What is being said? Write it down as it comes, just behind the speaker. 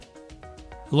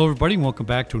Hello, everybody, and welcome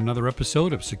back to another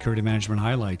episode of Security Management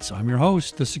Highlights. I'm your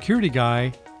host, the security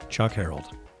guy, Chuck Harold.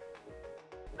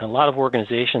 A lot of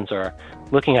organizations are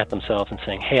looking at themselves and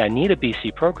saying, hey, I need a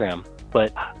BC program,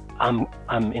 but I'm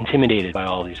intimidated by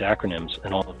all these acronyms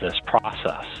and all of this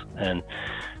process. And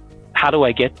how do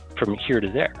I get from here to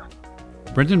there?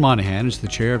 Brendan Monahan is the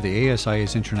chair of the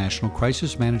ASIA's International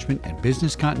Crisis Management and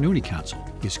Business Continuity Council.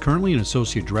 He is currently an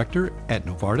associate director at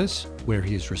Novartis, where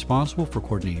he is responsible for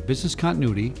coordinating business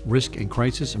continuity, risk, and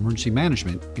crisis emergency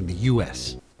management in the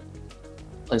U.S.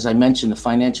 As I mentioned,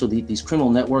 these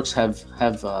criminal networks have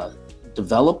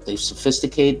developed, they've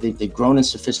sophisticated, they've grown in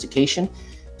sophistication.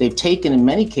 They've taken, in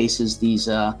many cases, these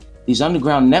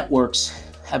underground networks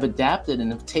have adapted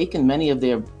and have taken many of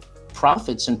their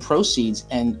profits and proceeds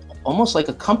and almost like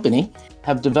a company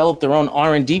have developed their own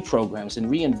R&D programs and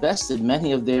reinvested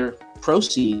many of their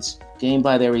proceeds gained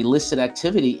by their illicit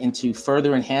activity into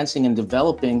further enhancing and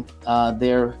developing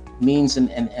their means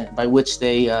and by which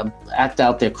they act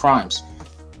out their crimes.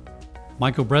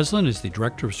 Michael Breslin is the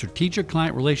Director of Strategic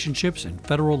Client Relationships and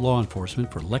Federal Law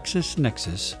Enforcement for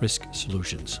LexisNexis Risk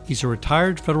Solutions. He's a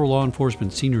retired federal law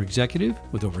enforcement senior executive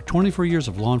with over 24 years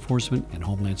of law enforcement and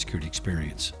homeland security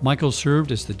experience. Michael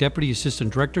served as the Deputy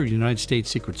Assistant Director of the United States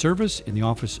Secret Service in the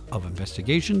Office of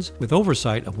Investigations with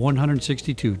oversight of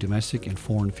 162 domestic and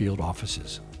foreign field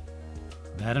offices.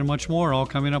 That and much more all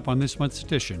coming up on this month's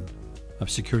edition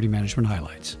of Security Management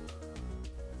Highlights.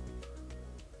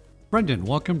 Brendan,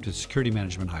 welcome to Security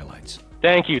Management Highlights.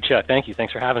 Thank you, Chuck. Thank you.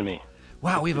 Thanks for having me.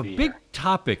 Wow, we have a big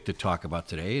topic to talk about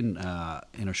today in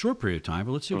a short period of time,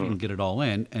 but let's see if we can get it all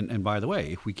in. And by the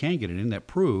way, if we can get it in, that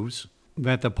proves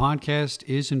that the podcast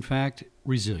is, in fact,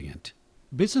 resilient.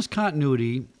 Business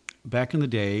continuity, back in the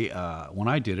day, when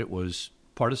I did it, was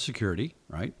part of security,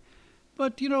 right?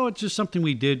 But, it's just something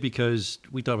we did because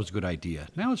we thought it was a good idea.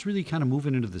 Now it's really kind of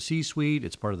moving into the C-suite.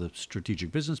 It's part of the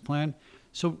strategic business plan.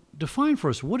 So define for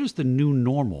us, what is the new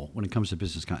normal when it comes to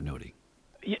business continuity?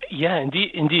 Yeah,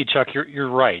 indeed, Chuck, you're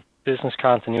right. Business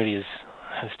continuity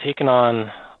has taken on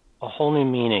a whole new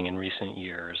meaning in recent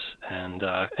years and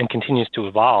continues to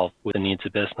evolve with the needs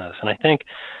of business. And I think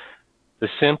the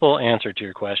simple answer to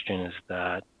your question is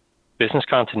that business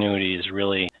continuity is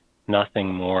really nothing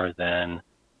more than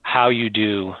how you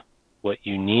do what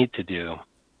you need to do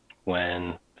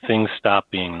when things stop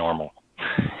being normal.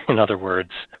 In other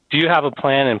words, do you have a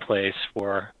plan in place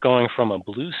for going from a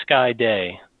blue sky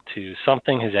day to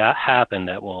something has happened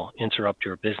that will interrupt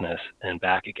your business and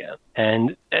back again?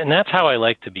 And that's how I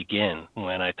like to begin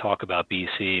when I talk about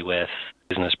BC with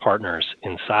business partners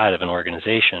inside of an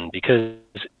organization, because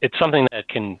it's something that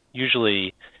can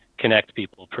usually connect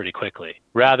people pretty quickly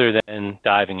rather than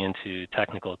diving into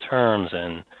technical terms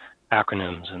and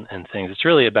acronyms and things. It's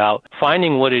really about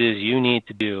finding what it is you need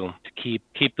to do to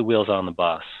keep the wheels on the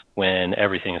bus when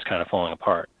everything is kind of falling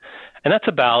apart. And that's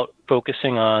about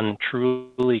focusing on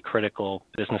truly critical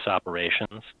business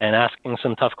operations and asking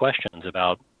some tough questions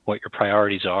about what your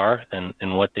priorities are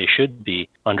and what they should be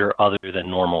under other than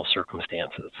normal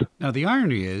circumstances. Now, the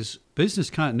irony is business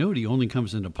continuity only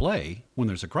comes into play when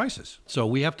there's a crisis. So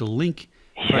we have to link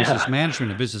crisis management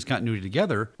and business continuity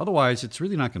together. Otherwise, it's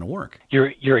really not going to work.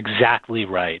 You're exactly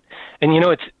right. And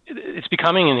it's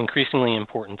becoming an increasingly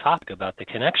important topic about the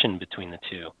connection between the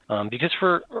two. Because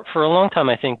for a long time,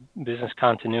 I think business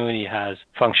continuity has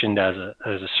functioned as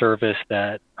a service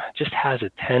that just has a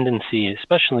tendency,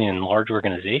 especially in large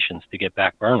organizations, to get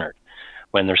backburnered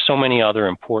when there's so many other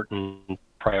important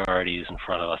priorities in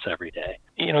front of us every day.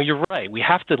 You're right. We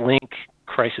have to link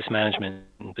crisis management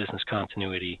and business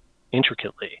continuity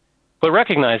intricately, but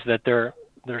recognize that they're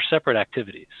separate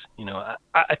activities.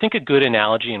 I think a good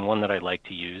analogy, and one that I like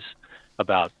to use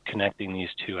about connecting these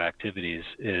two activities,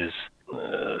 is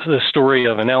the story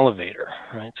of an elevator,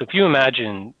 right? So if you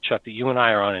imagine, Chuck, that you and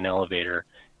I are on an elevator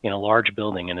in a large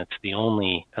building and it's the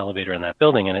only elevator in that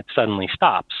building and it suddenly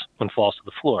stops and falls to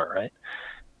the floor, right?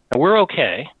 And we're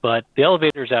okay, but the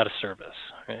elevator's out of service,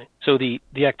 right? So the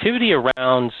activity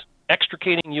around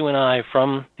extricating you and I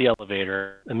from the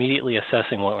elevator, immediately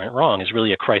assessing what went wrong, is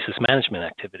really a crisis management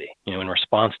activity, in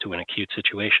response to an acute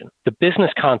situation. The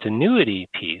business continuity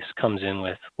piece comes in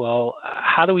with, well,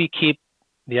 how do we keep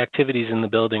the activities in the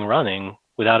building running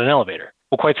without an elevator?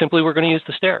 Well, quite simply, we're going to use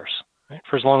the stairs, right,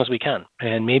 for as long as we can.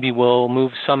 And maybe we'll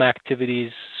move some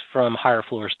activities from higher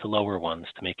floors to lower ones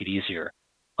to make it easier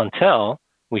until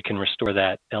we can restore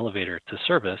that elevator to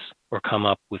service or come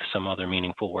up with some other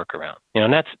meaningful workaround.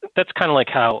 And that's kind of like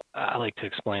how I like to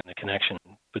explain the connection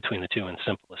between the two in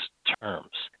simplest terms.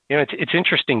 It's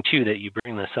interesting too that you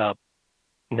bring this up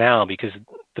now because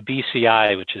the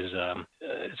BCI, which is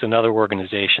another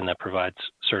organization that provides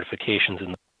certifications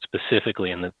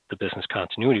specifically in the business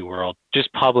continuity world,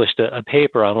 just published a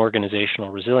paper on organizational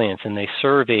resilience, and they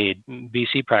surveyed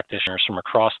BC practitioners from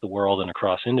across the world and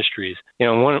across industries.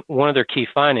 One of their key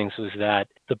findings was that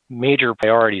the major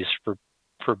priorities for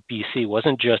BC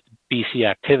wasn't just BC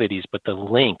activities, but the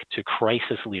link to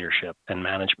crisis leadership and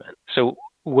management. So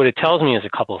what it tells me is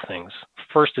a couple of things.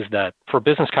 First is that for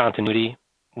business continuity,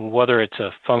 whether it's a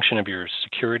function of your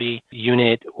security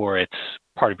unit or it's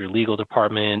part of your legal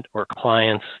department or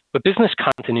compliance, but business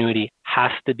continuity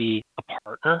has to be a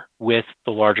partner with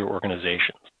the larger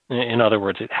organizations. In other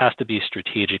words, it has to be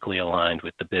strategically aligned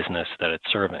with the business that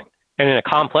it's serving. And in a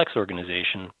complex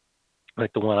organization,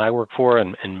 like the one I work for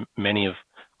and many of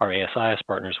our ASIS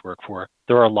partners work for,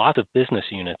 there are lots of business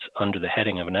units under the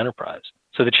heading of an enterprise.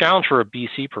 So the challenge for a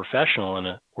BC professional in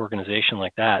an organization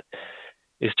like that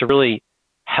is to really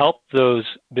help those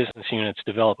business units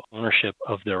develop ownership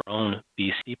of their own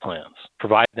BC plans,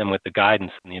 provide them with the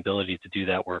guidance and the ability to do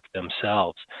that work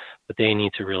themselves, but they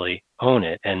need to really own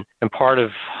it. And part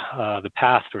of the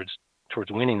path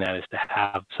towards winning that is to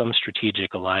have some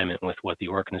strategic alignment with what the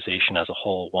organization as a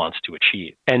whole wants to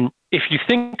achieve. And if you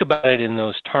think about it in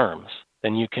those terms,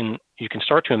 then you can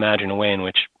start to imagine a way in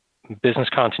which business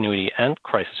continuity and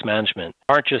crisis management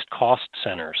aren't just cost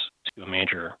centers to a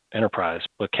major enterprise,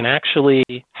 but can actually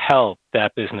help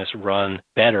that business run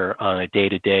better on a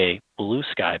day-to-day blue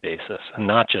sky basis and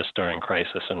not just during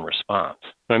crisis and response.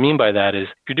 What I mean by that is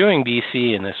if you're doing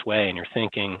BC in this way and you're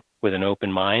thinking with an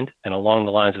open mind and along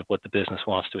the lines of what the business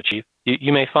wants to achieve,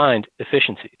 you may find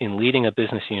efficiency in leading a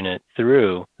business unit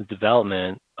through the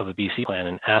development of a BC plan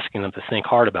and asking them to think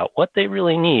hard about what they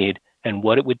really need and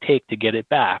what it would take to get it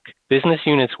back. Business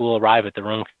units will arrive at their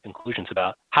own conclusions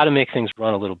about how to make things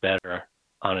run a little better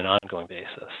on an ongoing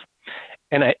basis.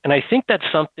 And I think that's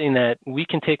something that we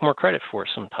can take more credit for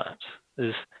sometimes,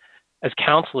 is as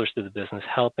counselors to the business,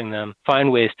 helping them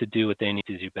find ways to do what they need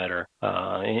to do better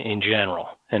in general,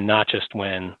 and not just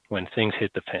when things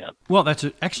hit the fan. Well, that's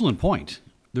an excellent point.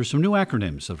 There's some new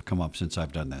acronyms that have come up since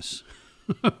I've done this.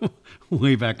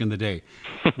 Way back in the day,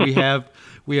 we have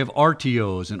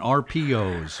RTOs and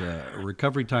RPOs,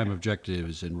 recovery time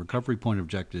objectives and recovery point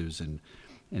objectives, and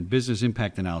business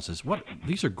impact analysis.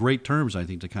 These are great terms, I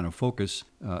think, to kind of focus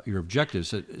your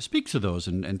objectives. Speak to those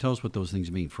and tell us what those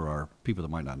things mean for our people that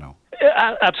might not know.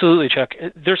 Absolutely, Chuck.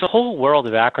 There's a whole world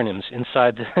of acronyms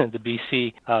inside the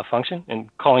BC function,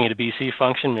 and calling it a BC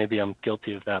function, maybe I'm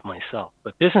guilty of that myself.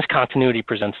 But business continuity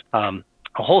presents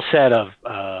a whole set of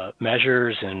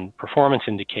measures and performance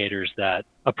indicators that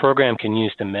a program can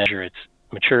use to measure its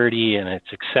maturity and its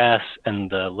success and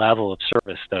the level of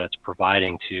service that it's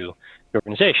providing to the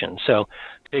organization. So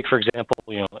take, for example,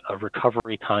 a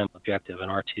recovery time objective, an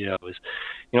RTO is,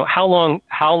 how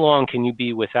long can you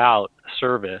be without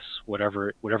service, whatever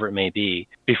it may be,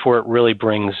 before it really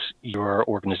brings your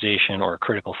organization or a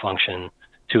critical function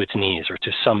to its knees or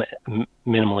to some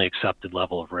minimally accepted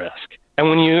level of risk. And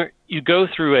when you go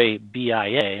through a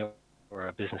BIA or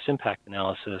a business impact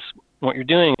analysis, what you're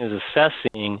doing is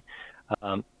assessing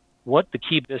what the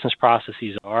key business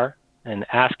processes are and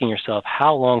asking yourself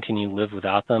how long can you live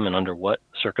without them and under what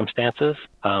circumstances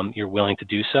you're willing to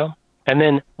do so, and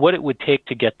then what it would take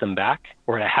to get them back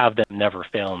or to have them never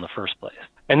fail in the first place.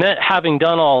 And that, having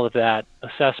done all of that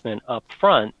assessment up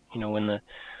front, when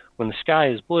the sky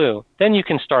is blue, then you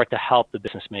can start to help the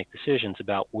business make decisions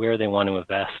about where they want to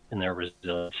invest in their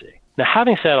resiliency. Now,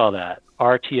 having said all that,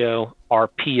 RTO,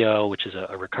 RPO, which is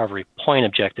a recovery point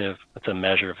objective, that's a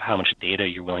measure of how much data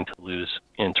you're willing to lose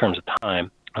in terms of time.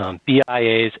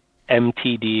 BIAs,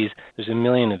 MTDs, there's a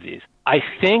million of these. I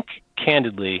think,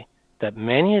 candidly, that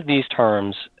many of these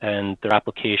terms and their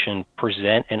application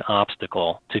present an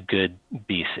obstacle to good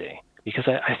BC. Because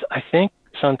I think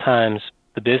sometimes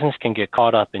the business can get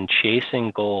caught up in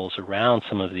chasing goals around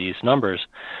some of these numbers,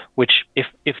 which,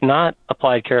 if not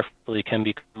applied carefully, can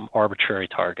become arbitrary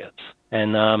targets,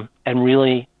 and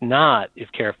really not,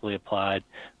 if carefully applied,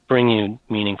 bring you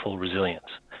meaningful resilience.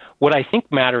 What I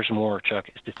think matters more, Chuck,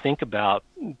 is to think about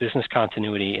business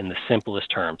continuity in the simplest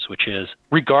terms, which is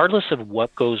regardless of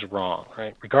what goes wrong,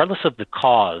 right? Regardless of the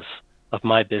cause of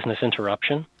my business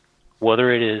interruption,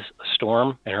 whether it is a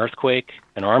storm, an earthquake,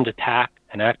 an armed attack,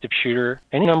 an active shooter,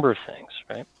 any number of things,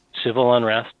 right? Civil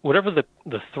unrest, whatever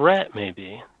the threat may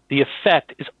be, the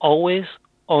effect is always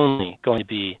only going to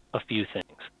be a few things.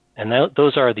 And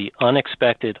those are the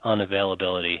unexpected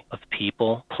unavailability of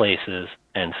people, places,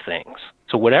 and things.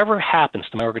 So whatever happens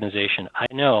to my organization, I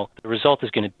know the result is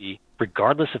going to be,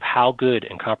 regardless of how good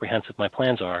and comprehensive my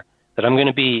plans are, that I'm going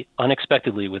to be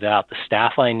unexpectedly without the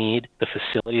staff I need, the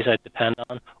facilities I depend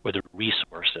on, or the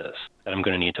resources that I'm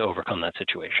going to need to overcome that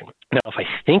situation. Now, if I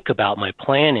think about my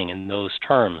planning in those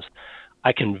terms,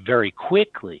 I can very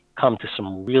quickly come to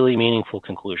some really meaningful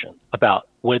conclusions about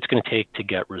what it's going to take to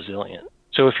get resilient.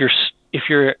 So if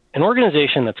you're an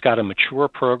organization that's got a mature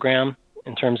program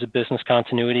in terms of business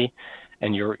continuity,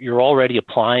 and you're already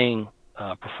applying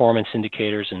performance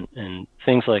indicators and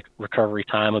things like recovery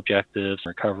time objectives,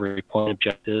 recovery point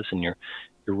objectives, and you're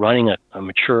running a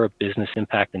mature business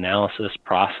impact analysis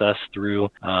process through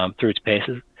its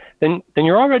paces, then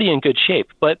you're already in good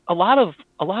shape. But a lot of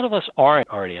us aren't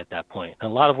already at that point. And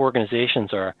a lot of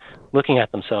organizations are looking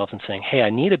at themselves and saying, "Hey,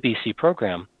 I need a BC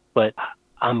program, but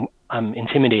I'm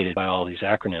intimidated by all these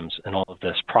acronyms and all of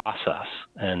this process.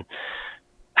 And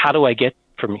how do I get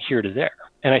from here to there?"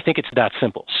 And I think it's that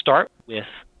simple. Start with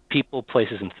people,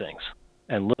 places, and things,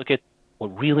 and look at what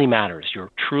really matters,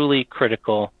 your truly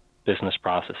critical business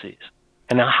processes.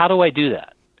 And now, how do I do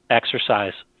that?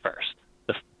 Exercise first.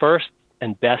 The first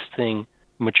and best thing,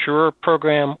 mature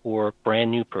program or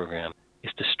brand new program,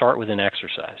 is to start with an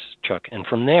exercise, Chuck. And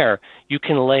from there, you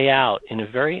can lay out in a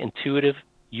very intuitive,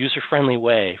 user-friendly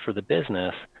way for the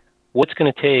business what's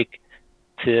going to take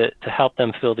to help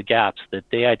them fill the gaps that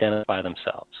they identify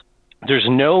themselves. There's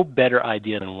no better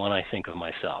idea than one I think of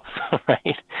myself,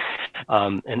 right?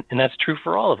 And that's true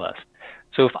for all of us.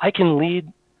 So if I can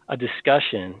lead a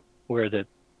discussion where the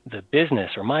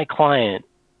business or my client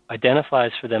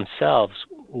identifies for themselves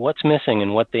what's missing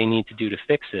and what they need to do to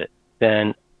fix it,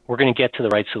 then we're going to get to the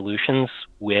right solutions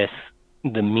with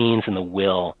the means and the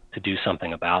will to do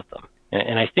something about them.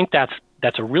 And I think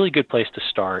that's a really good place to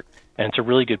start, and it's a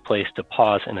really good place to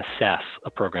pause and assess a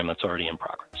program that's already in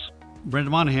progress.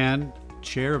 Brendan Monahan,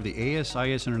 chair of the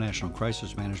ASIS International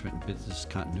Crisis Management and Business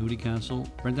Continuity Council.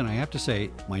 Brendan, I have to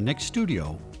say, my next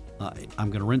studio,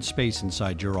 I'm going to rent space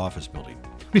inside your office building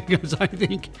because I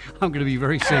think I'm going to be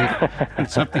very safe when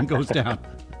something goes down.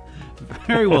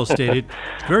 Very well stated.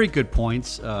 Very good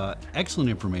points.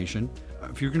 Excellent information.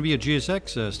 If you're going to be at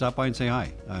GSX, stop by and say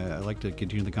hi. I'd like to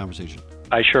continue the conversation.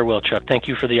 I sure will, Chuck. Thank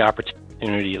you for the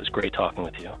opportunity. It was great talking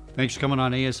with you. Thanks for coming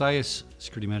on ASIS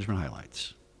Security Management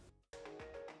Highlights.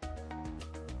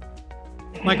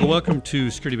 Michael, welcome to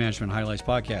Security Management Highlights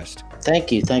podcast.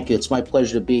 Thank you. It's my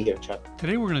pleasure to be here, Chuck.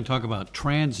 Today we're going to talk about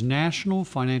transnational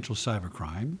financial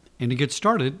cybercrime. And to get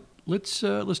started, let's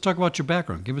talk about your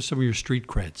background. Give us some of your street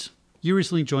creds. You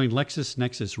recently joined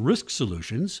LexisNexis Risk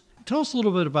Solutions. Tell us a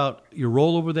little bit about your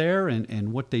role over there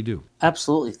and what they do.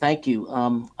 Absolutely. Thank you.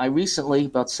 I recently,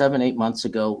 about 7-8 months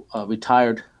ago,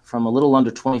 retired from a little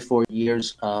under 24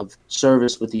 years of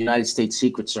service with the United States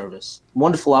Secret Service.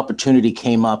 Wonderful opportunity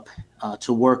came up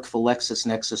to work for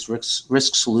LexisNexis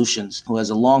Risk Solutions, who has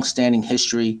a long-standing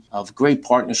history of great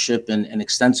partnership and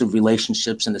extensive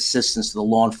relationships and assistance to the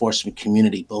law enforcement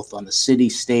community, both on the city,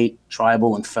 state,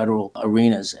 tribal, and federal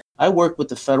arenas. I work with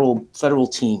the federal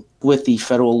team, with the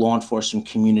federal law enforcement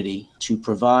community to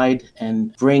provide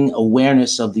and bring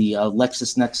awareness of the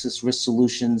LexisNexis Risk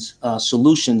Solutions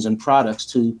solutions and products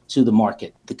to the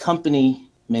market. The company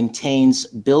maintains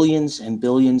billions and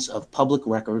billions of public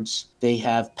records. They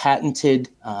have patented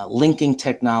linking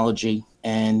technology,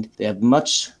 and they have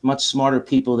much smarter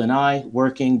people than I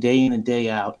working day in and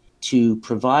day out to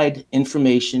provide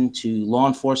information to law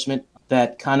enforcement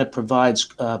that kind of provides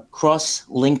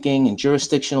cross-linking and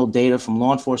jurisdictional data from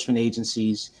law enforcement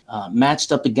agencies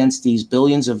matched up against these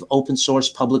billions of open source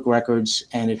public records.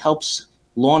 And it helps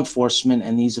law enforcement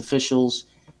and these officials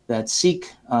that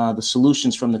seek the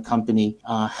solutions from the company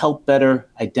help better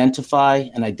identify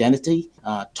an identity,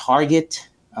 target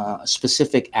a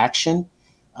specific action,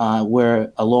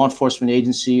 where a law enforcement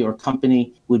agency or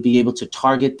company would be able to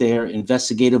target their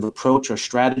investigative approach or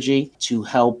strategy to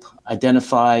help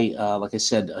identify, like I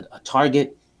said, a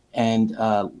target and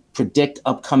predict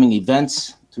upcoming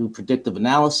events through predictive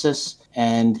analysis,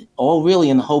 and all really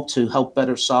in the hope to help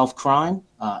better solve crime,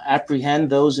 apprehend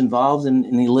those involved in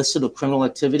illicit or criminal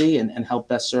activity, and help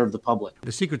best serve the public.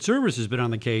 The Secret Service has been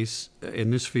on the case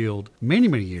in this field many,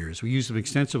 many years. We use them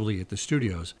extensively at the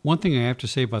studios. One thing I have to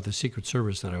say about the Secret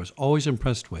Service that I was always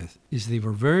impressed with is they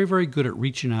were very, very good at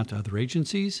reaching out to other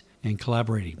agencies and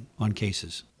collaborating on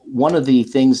cases. One of the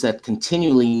things that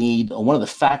continually need, or one of the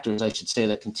factors, I should say,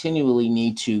 that continually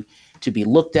need to be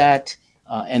looked at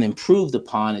and improved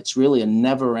upon, it's really a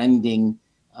never-ending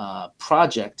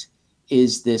project,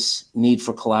 is this need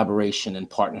for collaboration and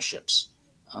partnerships.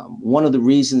 One of the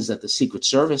reasons that the Secret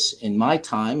Service, in my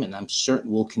time, and I'm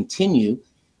certain will continue,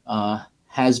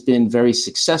 has been very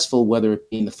successful, whether it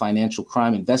be in the financial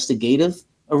crime investigative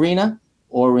arena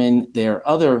or in their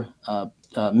other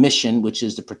mission, which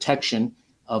is the protection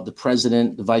of the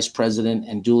president, the vice president,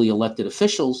 and duly elected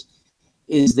officials,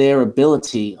 is their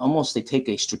ability. Almost they take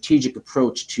a strategic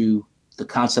approach to the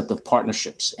concept of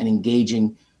partnerships and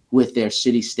engaging with their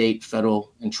city, state,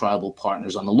 federal, and tribal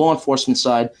partners on the law enforcement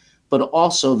side, but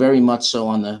also very much so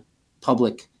on the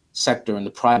public sector and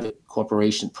the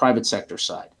private sector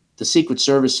side. The Secret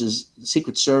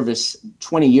Service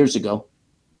 20 years ago,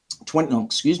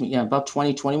 about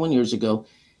 20, 21 years ago,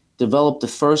 developed the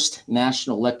first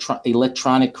national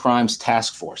electronic crimes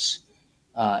task force.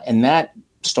 And that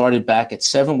started back at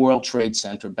 7 World Trade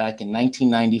Center back in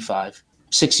 1995,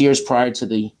 6 years prior to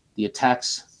the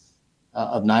attacks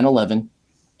of 9/11.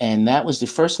 And that was the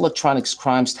first electronics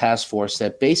crimes task force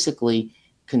that basically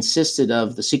consisted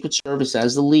of the Secret Service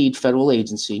as the lead federal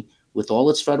agency with all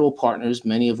its federal partners,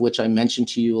 many of which I mentioned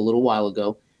to you a little while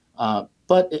ago.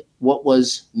 But what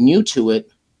was new to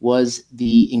it was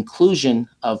the inclusion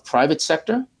of private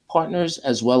sector partners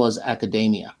as well as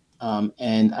academia.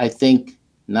 And I think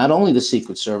not only the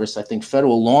Secret Service, I think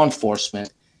federal law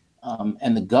enforcement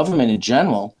and the government in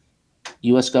general,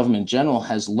 U.S. government in general,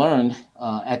 has learned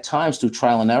at times through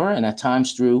trial and error and at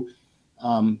times through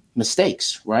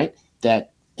mistakes, right?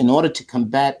 That in order to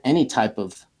combat any type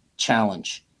of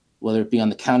challenge, whether it be on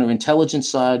the counterintelligence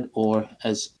side or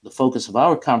as the focus of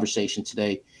our conversation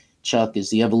today, Chuck,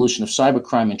 is the evolution of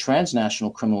cybercrime and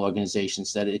transnational criminal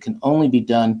organizations, that it can only be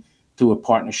done through a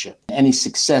partnership. Any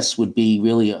success would be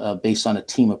really based on a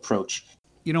team approach.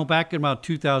 You know, back in about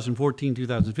 2014,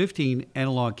 2015,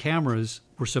 analog cameras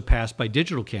were surpassed by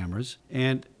digital cameras.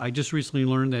 And I just recently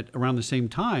learned that around the same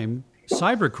time,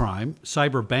 cybercrime,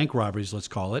 cyber bank robberies, let's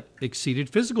call it, exceeded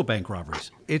physical bank robberies.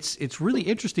 It's really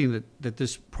interesting that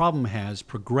this problem has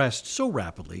progressed so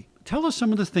rapidly. Tell us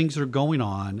some of the things that are going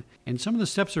on and some of the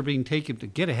steps that are being taken to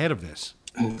get ahead of this.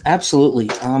 Absolutely.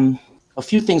 A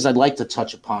few things I'd like to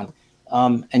touch upon.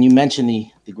 And you mentioned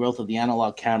the growth of the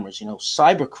analog cameras. You know,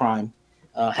 cybercrime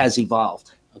has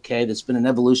evolved. Okay, there's been an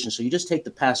evolution. So you just take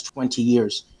the past 20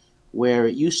 years where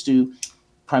it used to,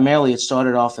 primarily it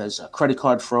started off as a credit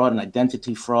card fraud and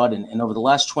identity fraud. And over the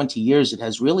last 20 years, it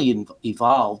has really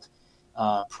evolved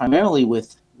primarily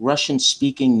with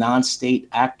Russian-speaking non-state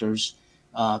actors,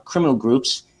 criminal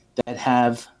groups that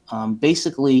have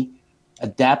basically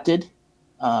adapted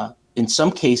in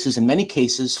some cases, in many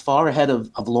cases, far ahead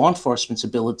of law enforcement's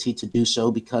ability to do so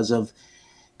because of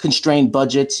constrained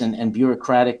budgets and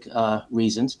bureaucratic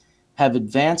reasons,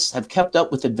 have kept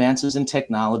up with advances in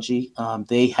technology.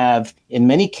 They have, in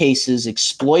many cases,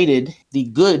 exploited the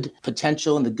good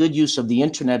potential and the good use of the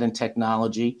internet and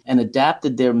technology and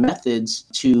adapted their methods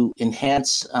to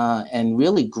enhance and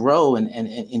really grow and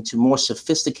into more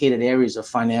sophisticated areas of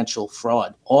financial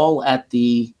fraud, all at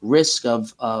the risk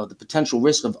of the potential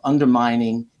risk of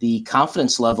undermining the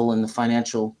confidence level in the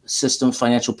financial system,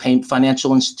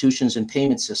 financial institutions and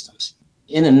payment systems.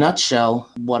 In a nutshell,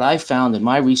 what I found in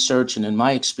my research and in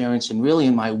my experience and really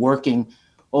in my working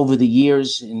over the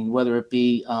years, in whether it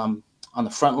be on the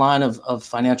front line of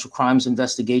financial crimes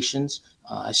investigations,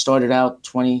 I started out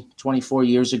 24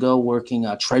 years ago working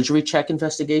treasury check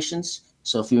investigations.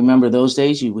 So if you remember those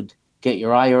days, you would get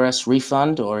your IRS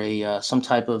refund or some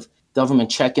type of government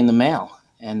check in the mail.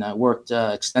 And I worked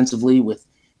extensively with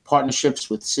partnerships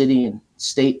with city and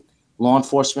state law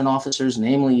enforcement officers,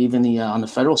 namely even on the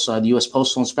federal side, the U.S.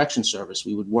 Postal Inspection Service.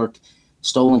 We would work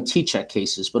stolen T-check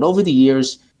cases. But over the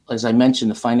years, as I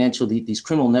mentioned, these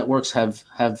criminal networks have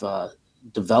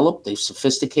developed, they've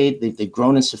sophisticated, they've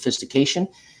grown in sophistication.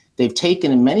 They've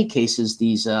taken, in many cases,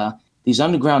 these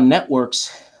underground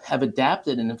networks have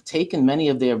adapted and have taken many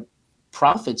of their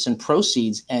profits and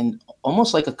proceeds and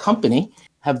almost like a company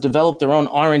have developed their own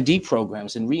R&D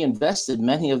programs and reinvested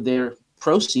many of their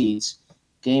proceeds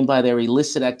gained by their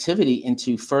illicit activity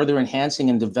into further enhancing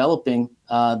and developing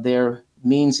their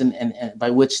means and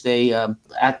by which they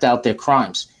act out their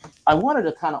crimes. I wanted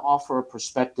to kind of offer a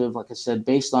perspective, like I said,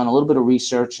 based on a little bit of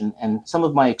research and some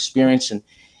of my experience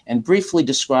and briefly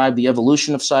describe the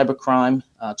evolution of cybercrime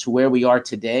to where we are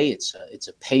today. It's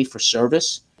a pay for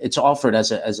service. It's offered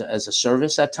as a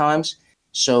service at times.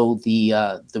 So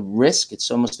the risk,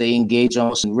 they engage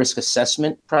almost in risk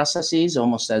assessment processes,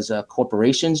 almost as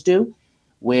corporations do,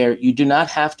 where you do not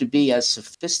have to be as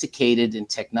sophisticated in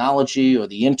technology or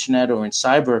the internet or in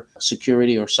cyber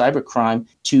security or cybercrime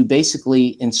to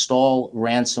basically install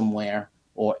ransomware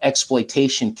or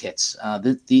exploitation kits.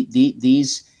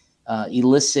 These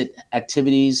illicit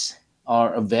activities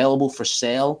are available for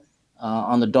sale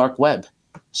on the dark web.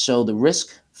 So the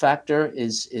risk factor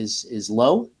is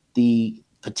low. The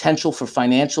potential for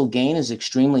financial gain is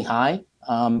extremely high.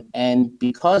 And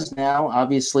because now,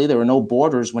 obviously, there are no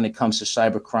borders when it comes to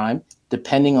cybercrime,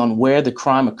 depending on where the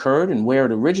crime occurred and where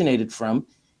it originated from,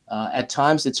 at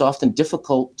times it's often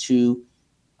difficult to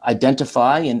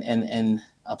identify and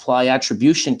apply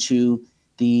attribution to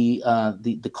the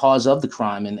cause of the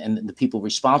crime and the people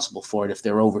responsible for it if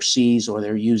they're overseas or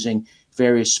they're using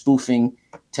various spoofing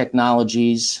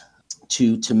technologies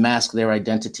to mask their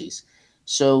identities.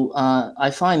 So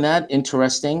I find that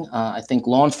interesting. I think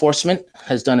law enforcement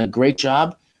has done a great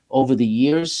job over the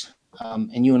years.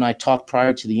 And you and I talked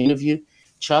prior to the interview,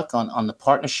 Chuck, on the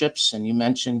partnerships, and you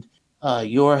mentioned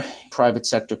your private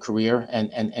sector career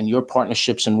and your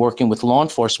partnerships in working with law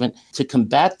enforcement to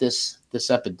combat this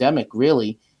epidemic,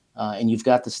 really. And you've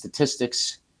got the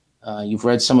statistics. You've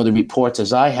read some of the reports,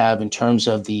 as I have, in terms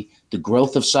of the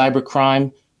growth of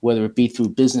cybercrime, whether it be through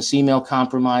business email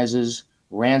compromises,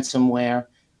 ransomware,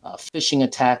 phishing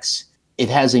attacks. It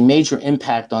has a major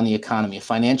impact on the economy, a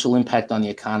financial impact on the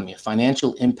economy, a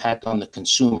financial impact on the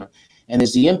consumer. And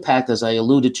there's the impact, as I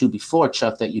alluded to before,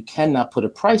 Chuck, that you cannot put a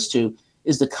price to,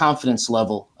 is the confidence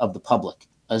level of the public.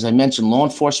 As I mentioned, law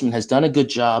enforcement has done a good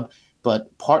job,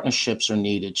 but partnerships are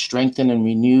needed, strengthened and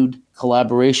renewed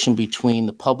collaboration between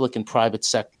the public and private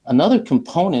sector. Another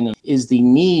component is the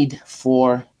need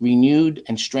for renewed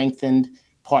and strengthened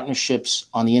partnerships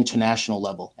on the international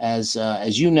level. As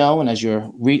you know, and as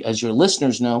your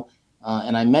listeners know,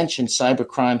 and I mentioned,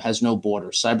 cybercrime has no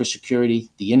borders. Cybersecurity,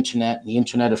 the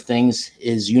Internet of Things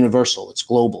is universal. It's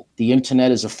global. The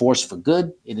Internet is a force for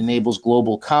good. It enables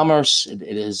global commerce.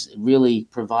 It has really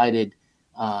provided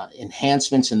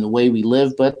enhancements in the way we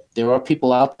live. But there are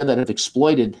people out there that have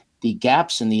exploited the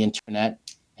gaps in the Internet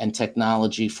and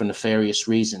technology for nefarious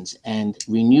reasons. And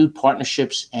renewed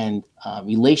partnerships and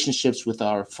relationships with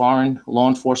our foreign law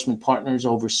enforcement partners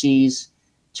overseas,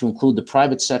 to include the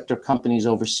private sector companies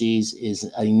overseas,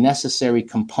 is a necessary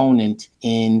component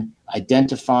in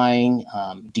identifying,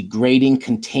 degrading,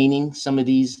 containing some of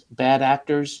these bad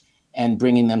actors and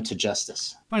bringing them to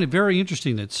justice. I find it very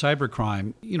interesting that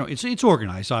cybercrime, it's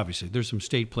organized, obviously. There's some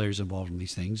state players involved in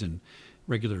these things and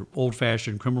regular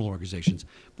old-fashioned criminal organizations.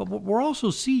 But what we're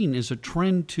also seeing is a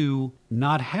trend to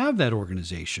not have that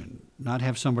organization, not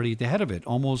have somebody at the head of it,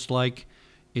 almost like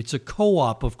it's a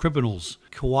co-op of criminals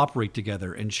cooperate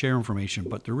together and share information,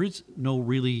 but there is no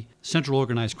really central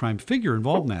organized crime figure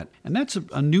involved in that. And that's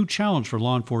a new challenge for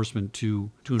law enforcement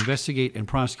to investigate and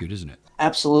prosecute, isn't it?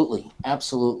 Absolutely.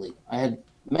 I had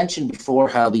mentioned before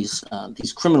how these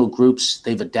criminal groups,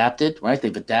 they've adapted, right?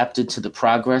 They've adapted to the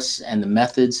progress and the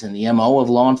methods and the MO of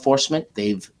law enforcement.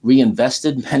 They've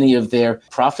reinvested many of their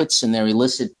profits in their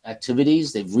illicit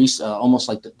activities. They've almost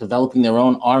like developing their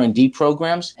own R&D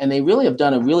programs, and they really have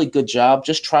done a really good job,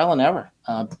 just trial and error.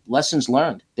 Lessons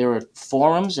learned. There are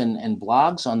forums and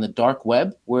blogs on the dark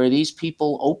web where these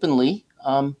people openly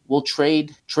will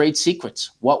trade secrets,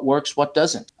 what works, what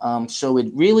doesn't. So it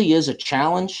really is a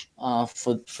challenge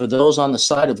for those on the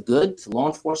side of good, for law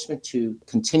enforcement, to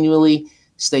continually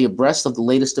stay abreast of the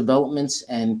latest developments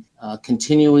and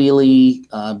continually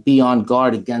be on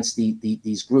guard against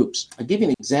these groups. I'll give you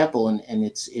an example, and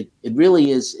it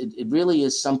really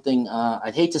is something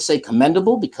I'd hate to say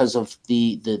commendable because of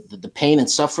the pain and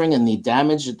suffering and the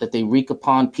damage that they wreak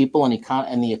upon people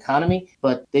and the economy.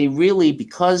 But they really,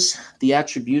 because the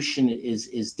attribution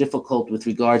is difficult with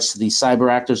regards to these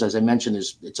cyber actors, as I mentioned,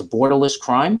 it's a borderless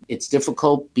crime. It's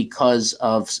difficult because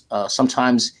of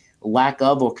sometimes lack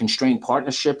of or constrained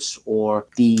partnerships, or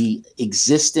the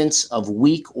existence of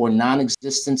weak or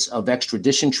non-existence of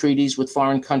extradition treaties with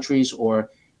foreign countries, or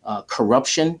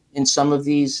corruption in some of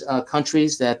these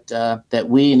countries that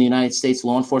we in the United States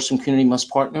law enforcement community must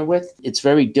partner with. It's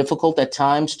very difficult at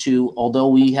times although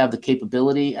we have the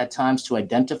capability at times to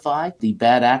identify the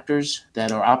bad actors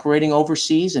that are operating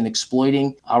overseas and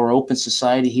exploiting our open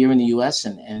society here in the U.S.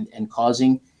 and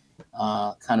causing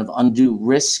kind of undue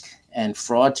risk and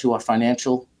fraud to our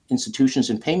financial institutions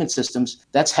and payment systems.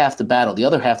 That's half the battle. The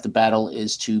other half the battle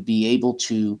is to be able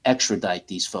to extradite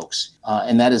these folks.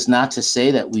 And that is not to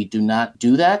say that we do not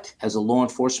do that as a law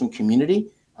enforcement community.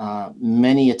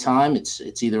 Many a time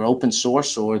it's either open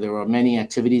source, or there are many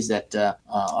activities that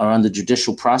are under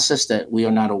judicial process that we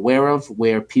are not aware of,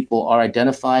 where people are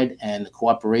identified and the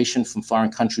cooperation from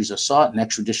foreign countries are sought and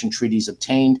extradition treaties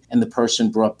obtained, and the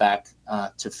person brought back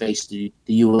to face the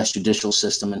U.S. judicial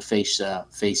system and face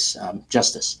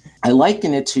justice. I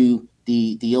liken it to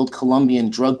the old Colombian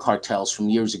drug cartels from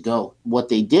years ago. What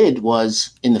they did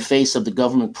was, in the face of the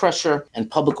government pressure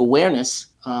and public awareness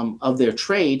of their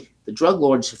trade, the drug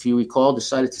lords, if you recall,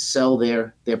 decided to sell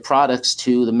their products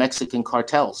to the Mexican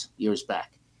cartels years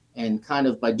back. And kind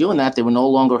of by doing that, they were no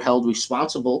longer held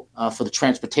responsible for the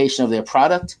transportation of their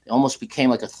product. It almost became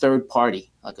like a third party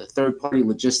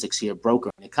logistics here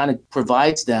broker. And it kind of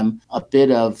provides them a bit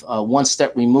of one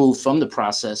step removed from the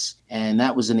process. And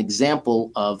that was an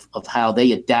example of how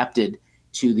they adapted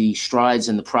to the strides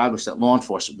and the progress that law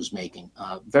enforcement was making.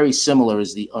 Very similar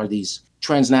are these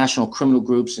transnational criminal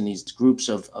groups, and these groups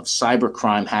of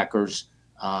cybercrime hackers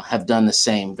have done the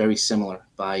same, very similar,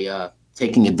 by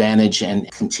taking advantage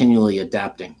and continually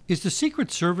adapting. Is the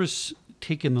Secret Service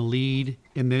taking the lead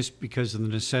in this because of the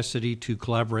necessity to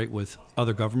collaborate with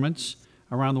other governments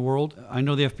around the world? I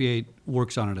know the FBI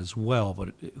works on it as well, but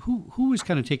who is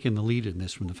kind of taking the lead in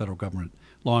this from the federal government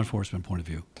law enforcement point of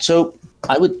view? So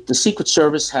the Secret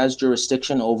Service has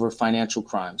jurisdiction over financial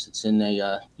crimes. It's in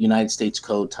the United States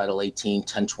Code, Title 18,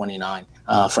 1029,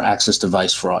 for access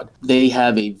device fraud. They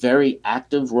have a very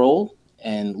active role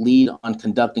and lead on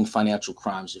conducting financial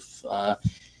crimes.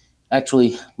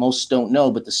 Actually, most don't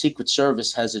know, but the Secret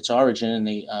Service has its origin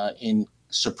in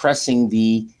suppressing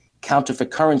the counterfeit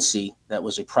currency that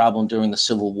was a problem during the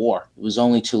Civil War. It was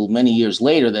only till many years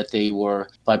later that they were,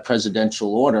 by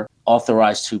presidential order,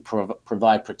 authorized to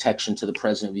provide protection to the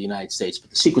President of the United States. But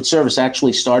the Secret Service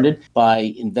actually started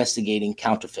by investigating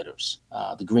counterfeiters,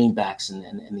 the greenbacks,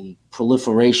 and the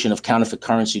proliferation of counterfeit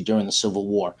currency during the Civil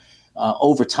War.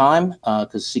 Over time,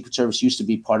 because the Secret Service used to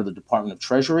be part of the Department of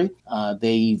Treasury,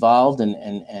 they evolved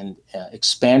and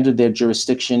expanded their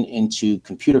jurisdiction into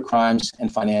computer crimes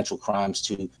and financial crimes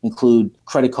to include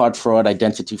credit card fraud,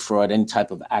 identity fraud, any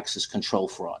type of access control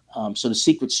fraud. So the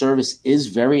Secret Service is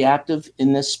very active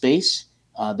in this space.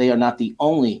 They are not the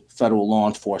only federal law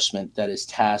enforcement that is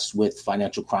tasked with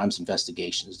financial crimes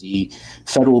investigations. The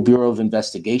Federal Bureau of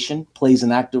Investigation plays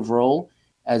an active role,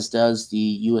 as does the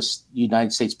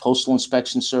United States Postal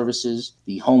Inspection Services,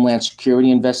 the Homeland Security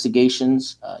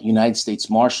Investigations, United States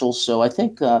Marshals. So I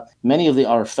think many of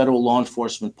our federal law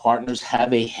enforcement partners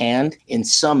have a hand in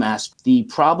some aspect. The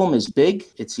problem is big,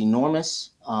 it's enormous.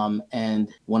 And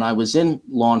when I was in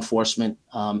law enforcement,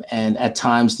 and at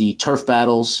times the turf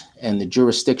battles and the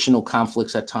jurisdictional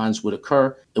conflicts at times would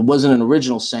occur, it wasn't an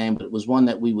original saying, but it was one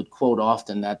that we would quote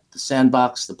often, that the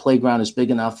sandbox, the playground is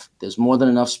big enough. There's more than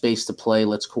enough space to play.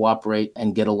 Let's cooperate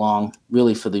and get along,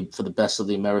 really for the best of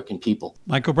the American people.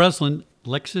 Michael Breslin,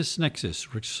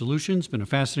 LexisNexis Rich Solutions. Been a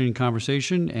fascinating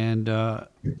conversation. And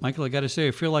Michael, I got to say,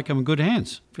 I feel like I'm in good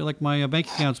hands. I feel like my bank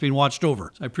account's being watched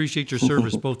over. I appreciate your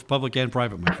service, both public and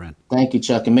private, my friend. Thank you,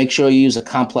 Chuck. And make sure you use a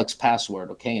complex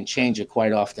password, okay? And change it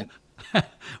quite often.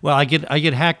 Well, I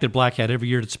get hacked at Black Hat every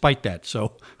year despite that.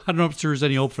 So I don't know if there's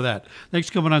any hope for that. Thanks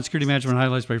for coming on Security Management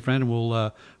Highlights, my friend. And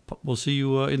we'll see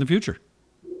you in the future.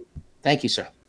 Thank you, sir.